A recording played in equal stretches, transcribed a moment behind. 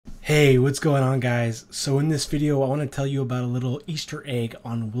Hey, what's going on, guys? So in this video I want to tell you about a little Easter egg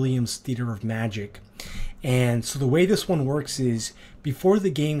on Williams Theater of Magic. And so the way this one works is before the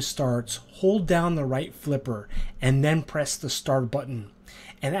game starts, hold down the right flipper and then press the start button.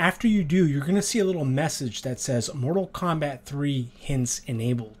 And after you do, you're going to see a little message that says Mortal Kombat 3 hints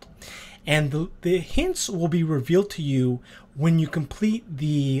enabled. And the hints will be revealed to you when you complete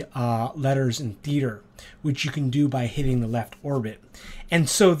the letters in theater, which you can do by hitting the left orbit. And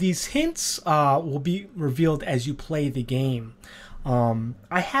so these hints will be revealed as you play the game.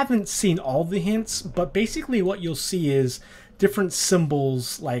 I haven't seen all the hints, but basically what you'll see is different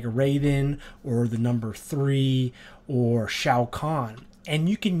symbols like Raiden or the number 3 or Shao Kahn. And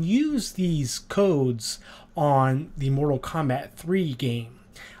you can use these codes on the Mortal Kombat 3 game.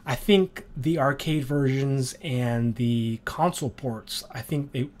 I think the arcade versions and the console ports, I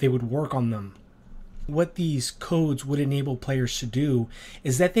think they would work on them. What these codes would enable players to do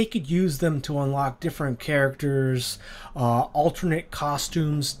is that they could use them to unlock different characters, alternate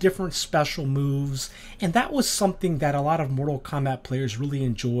costumes, different special moves, and that was something that a lot of Mortal Kombat players really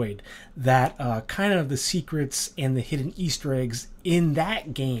enjoyed, that kind of the secrets and the hidden Easter eggs in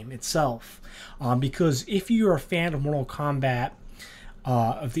that game itself. Because if you're a fan of Mortal Kombat,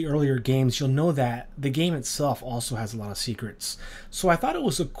 of the earlier games, you'll know that the game itself also has a lot of secrets. So I thought it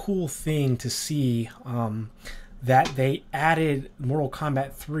was a cool thing to see that they added Mortal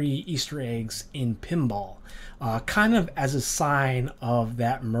Kombat 3 Easter eggs in Pinball, kind of as a sign of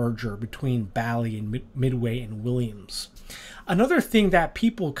that merger between Bally and Midway and Williams. Another thing that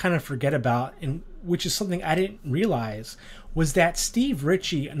people kind of forget about, and which is something I didn't realize, was that Steve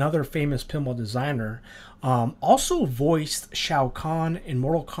Ritchie, another famous pinball designer, also voiced Shao Kahn in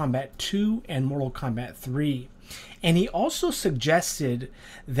Mortal Kombat 2 and Mortal Kombat 3. And he also suggested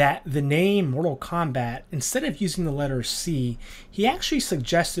that the name Mortal Kombat, instead of using the letter C, he actually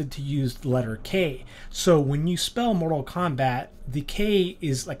suggested to use the letter K. So when you spell Mortal Kombat, the K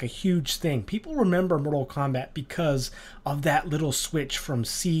is like a huge thing. People remember Mortal Kombat because of that little switch from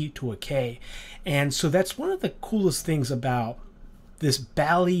C to a K. And so that's one of the coolest things about this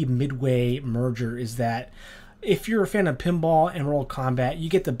Bally Midway merger, is that if you're a fan of pinball and Mortal Kombat, you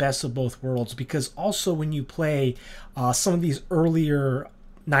get the best of both worlds, because also when you play some of these earlier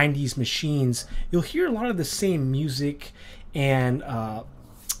 90s machines, you'll hear a lot of the same music and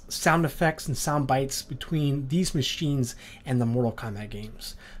sound effects and sound bites between these machines and the Mortal Kombat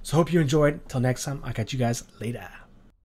games. So hope you enjoyed. Till next time, I'll catch you guys later.